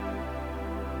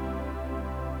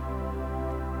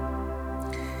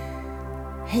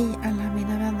Hej alla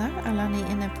mina vänner, alla ni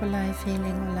inne på Life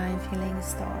Healing och Life Healing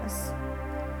Stars.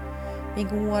 Vi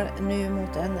går nu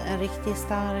mot en riktigt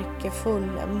stark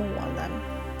fullmåne.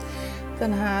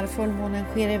 Den här fullmånen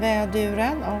sker i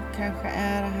Väduren och kanske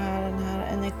är här den här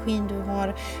energin du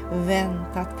har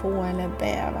väntat på eller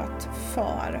bävat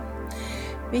för.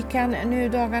 Vi kan nu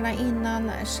dagarna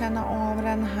innan känna av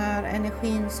den här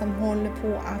energin som håller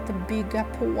på att bygga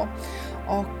på.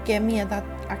 Och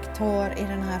medaktör i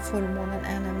den här fullmånen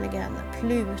är nämligen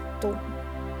Pluto.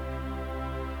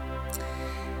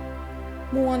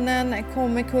 Månen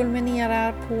kommer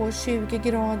kulminera på 20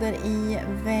 grader i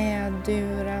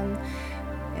Väduren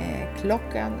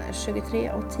klockan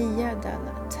 23:10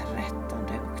 den 13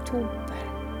 oktober.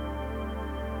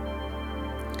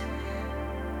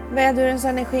 Vädurens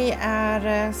energi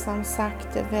är som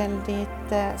sagt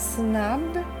väldigt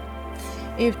snabb,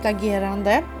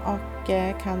 utagerande och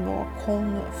kan vara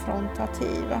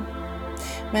konfrontativ.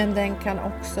 Men den kan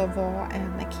också vara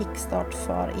en kickstart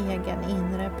för egen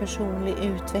inre personlig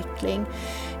utveckling.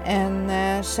 En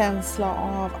känsla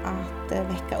av att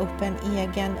väcka upp en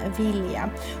egen vilja.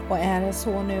 Och är det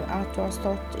så nu att du har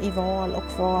stått i val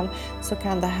och kval, så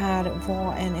kan det här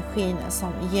vara energin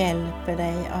som hjälper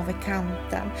dig över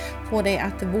kanten. Få dig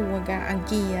att våga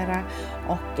agera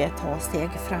och ta steg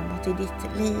framåt i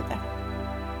ditt liv.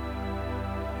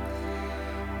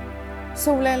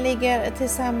 Solen ligger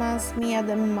tillsammans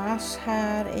med Mars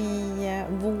här i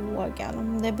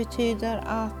vågen. Det betyder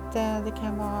att det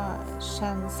kan vara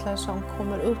känslor som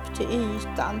kommer upp till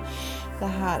ytan. Det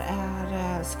här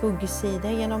är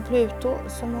skuggsidor genom Pluto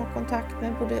som har kontakt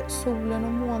med både solen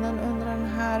och månen under den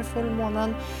här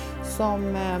fullmånen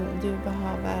som du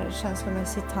behöver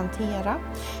känslomässigt hantera.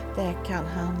 Det kan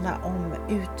handla om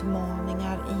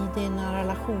utmaningar i dina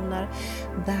relationer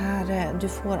där du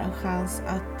får en chans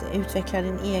att utveckla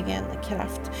din egen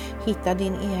kraft, hitta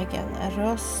din egen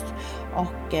röst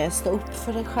och stå upp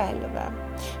för dig själv.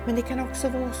 Men det kan också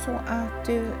vara så att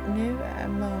du nu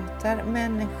möter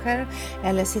människor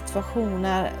eller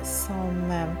situationer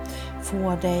som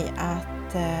får dig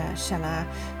att känna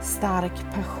stark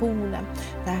passion.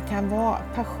 Det här kan vara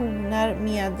passioner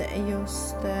med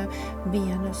just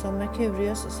Venus och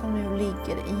Merkurius som nu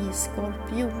ligger i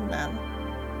Skorpionen.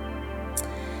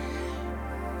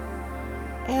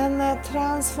 En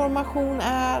transformation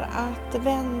är att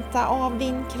vänta av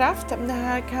din kraft. Det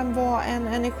här kan vara en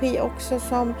energi också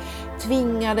som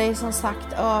tvingar dig som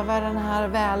sagt över den här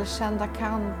välkända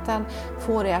kanten.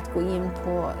 Får dig att gå in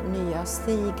på nya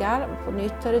stigar, på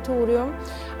nytt territorium.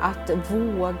 Att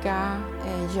våga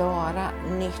göra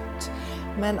nytt.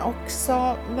 Men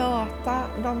också möta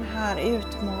de här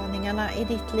utmaningarna i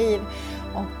ditt liv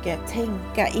och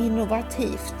tänka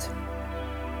innovativt.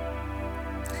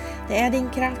 Det är din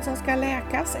kraft som ska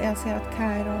läkas. Jag ser att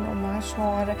Chiron och Mars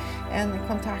har en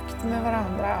kontakt med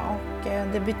varandra och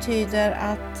det betyder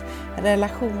att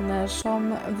relationer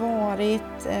som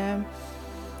varit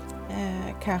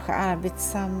kanske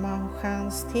arbetsamma har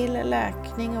chans till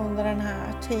läkning under den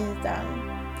här tiden.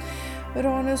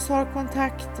 Uranus har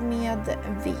kontakt med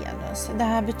Venus. Det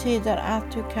här betyder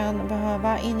att du kan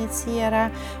behöva initiera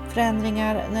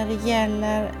förändringar när det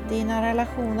gäller dina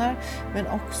relationer men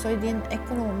också i din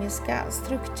ekonomiska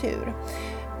struktur.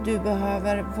 Du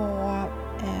behöver vara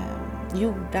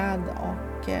jordad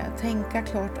och tänka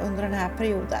klart under den här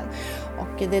perioden.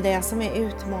 Och det är det som är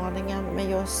utmaningen med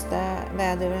just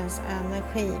vädurens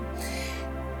energi.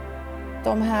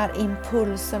 De här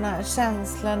impulserna,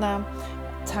 känslorna,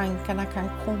 tankarna kan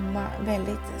komma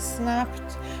väldigt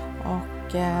snabbt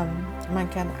och man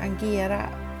kan agera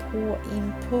på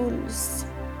impuls.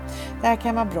 Det här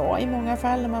kan vara bra i många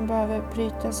fall när man behöver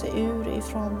bryta sig ur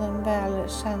ifrån den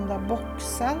välkända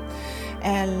boxen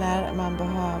eller man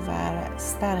behöver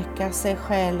stärka sig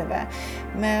själv.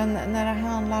 Men när det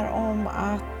handlar om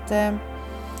att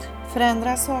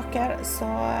förändra saker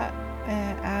så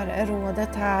är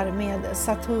rådet här med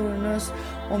Saturnus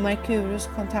och Merkurius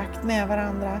kontakt med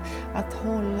varandra att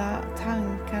hålla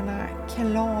tankarna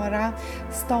klara,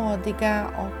 stadiga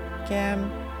och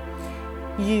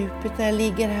Jupiter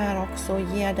ligger här också och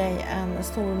ger dig en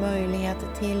stor möjlighet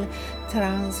till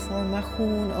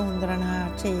transformation under den här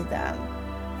tiden.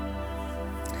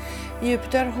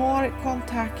 Jupiter har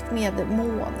kontakt med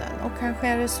månen och kanske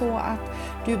är det så att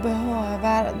du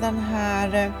behöver den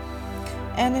här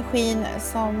energin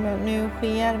som nu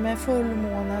sker med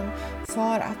fullmånen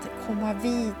för att komma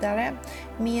vidare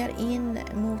mer in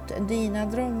mot dina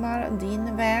drömmar,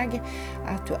 din väg,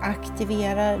 att du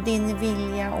aktiverar din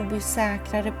vilja och blir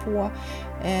säkrare på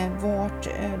vart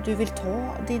du vill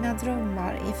ta dina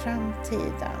drömmar i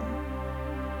framtiden.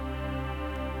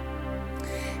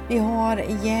 Vi har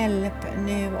hjälp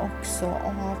nu också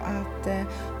av att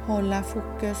hålla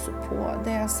fokus på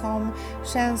det som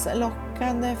känns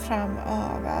lockande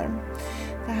framöver.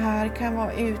 Det här kan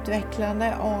vara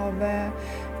utvecklande av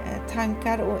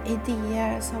tankar och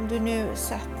idéer som du nu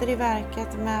sätter i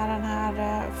verket med den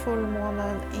här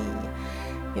fullmånen i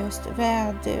just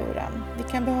väduren. Vi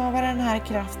kan behöva den här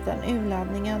kraften,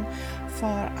 urladdningen,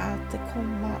 för att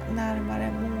komma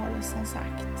närmare mål som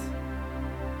sagt.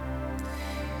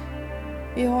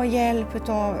 Vi har hjälp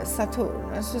av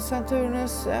Saturnus. Och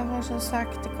Saturnus har som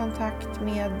sagt kontakt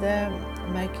med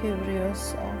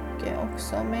Merkurius och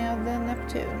också med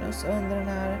Neptunus under den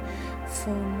här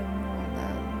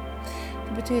fullmånen.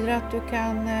 Det betyder att du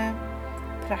kan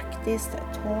praktiskt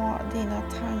ta dina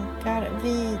tankar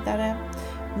vidare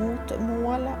mot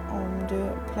mål. Om du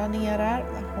planerar,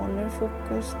 håller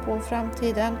fokus på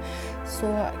framtiden,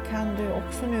 så kan du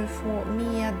också nu få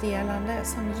meddelande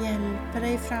som hjälper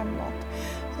dig framåt.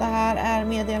 Det här är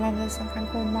meddelande som kan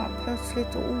komma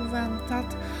plötsligt och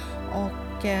oväntat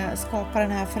och skapa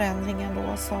den här förändringen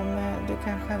då som du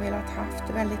kanske har velat haft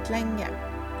väldigt länge.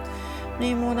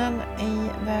 Nymånen i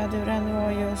Väduren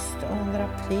var just under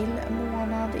april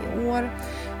månad i år,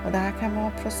 och det här kan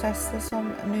vara processer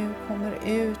som nu kommer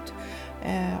ut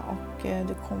och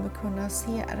du kommer kunna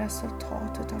se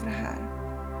resultatet av det här.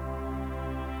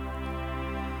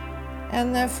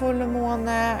 En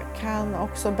fullmåne kan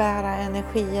också bära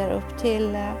energier upp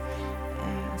till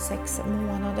 6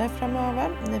 månader framöver.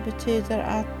 Det betyder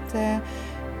att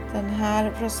den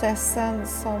här processen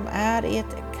som är i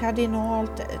ett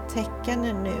kardinalt tecken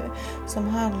nu, som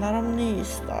handlar om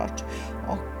nystart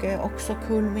och också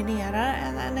kulminerar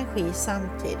en energi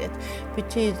samtidigt,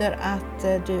 betyder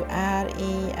att du är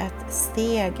i ett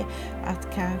steg att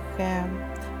kanske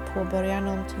påbörja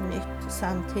någonting nytt,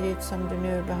 samtidigt som du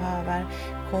nu behöver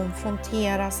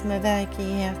konfronteras med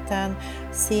verkligheten,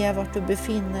 se vart du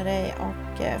befinner dig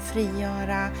och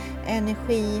frigöra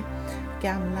energi.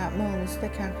 Gamla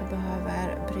mönster kanske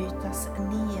behöver brytas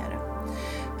ner.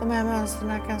 De här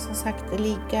mönsterna kan som sagt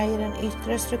ligga i den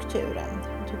yttre strukturen.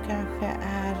 Du kanske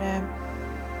är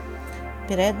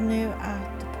beredd nu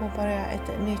att påbörja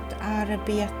ett nytt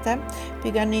arbete,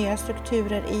 bygga nya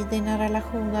strukturer i dina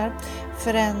relationer,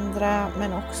 förändra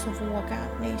men också våga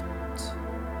nytt.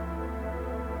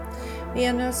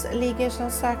 Venus ligger som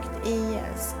sagt i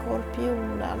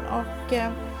Skorpionen och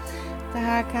det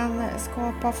här kan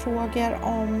skapa frågor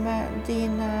om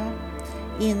dina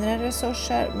inre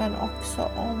resurser men också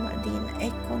om din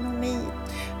ekonomi.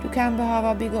 Du kan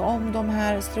behöva bygga om de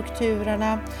här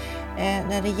strukturerna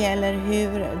när det gäller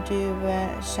hur du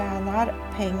tjänar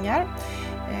pengar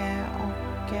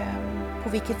och på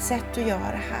vilket sätt du gör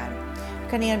det här.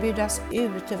 Du kan erbjudas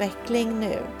utveckling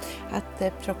nu,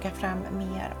 att plocka fram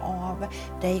mer av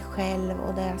dig själv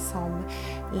och det som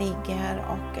ligger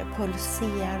och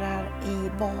pulserar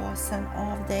i basen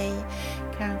av dig.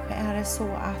 Kanske är det så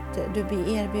att du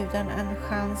blir erbjuden en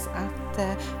chans att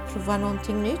prova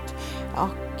någonting nytt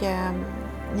och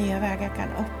nya vägar kan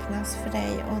öppnas för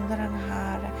dig under den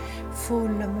här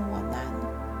fullmånen.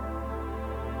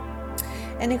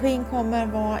 Energin kommer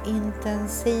vara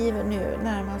intensiv nu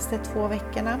närmaste 2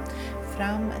 veckorna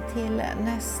fram till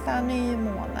nästa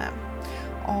nymåne.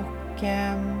 Och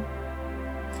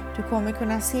du kommer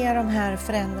kunna se de här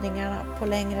förändringarna på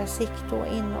längre sikt då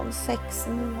inom 6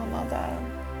 månader.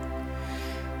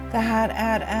 Det här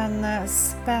är en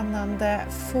spännande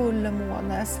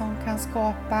fullmåne som kan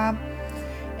skapa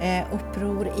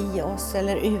uppror i oss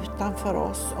eller utanför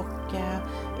oss, och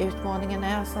utmaningen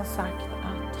är som sagt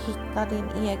att hitta din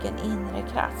egen inre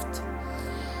kraft.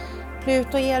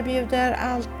 Pluto erbjuder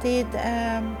alltid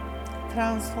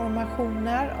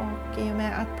transformationer, och i och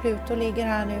med att Pluto ligger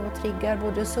här nu och triggar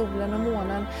både solen och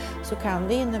månen, så kan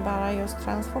det innebära just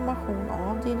transformation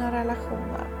av dina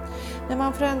relationer. När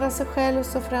man förändrar sig själv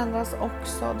så förändras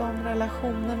också de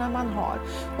relationerna man har,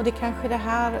 och det är kanske det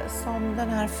här som den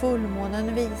här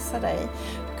fullmånen visar dig.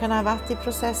 Du kan ha varit i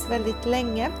process väldigt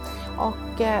länge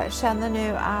och känner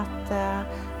nu att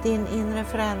din inre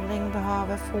förändring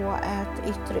behöver få ett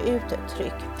yttre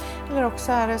uttryck. Eller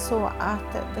också är det så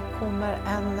att det kommer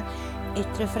en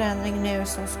yttre förändring nu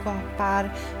som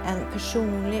skapar en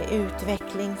personlig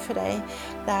utveckling för dig,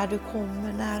 där du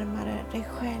kommer närmare dig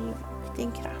själv och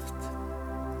din kraft.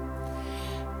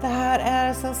 Det här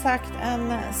är som sagt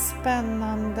en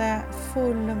spännande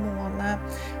fullmåne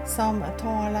som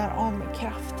talar om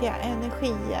kraftiga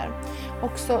energier.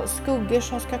 Också skuggor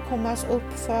som ska kommas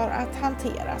upp för att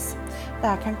hanteras. Det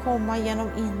här kan komma genom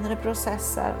inre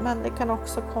processer, men det kan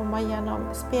också komma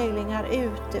genom speglingar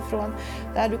utifrån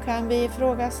där du kan bli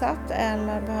ifrågasatt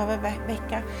eller behöver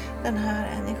väcka den här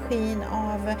energin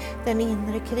av den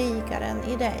inre krigaren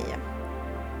i dig.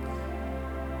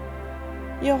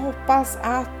 Jag hoppas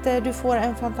att du får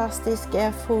en fantastisk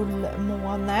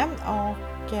fullmåne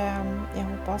och jag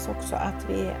hoppas också att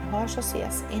vi hörs och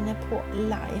ses inne på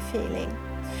Life Healing.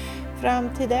 Fram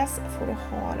till dess får du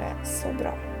ha det så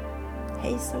bra.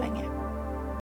 Hej så länge!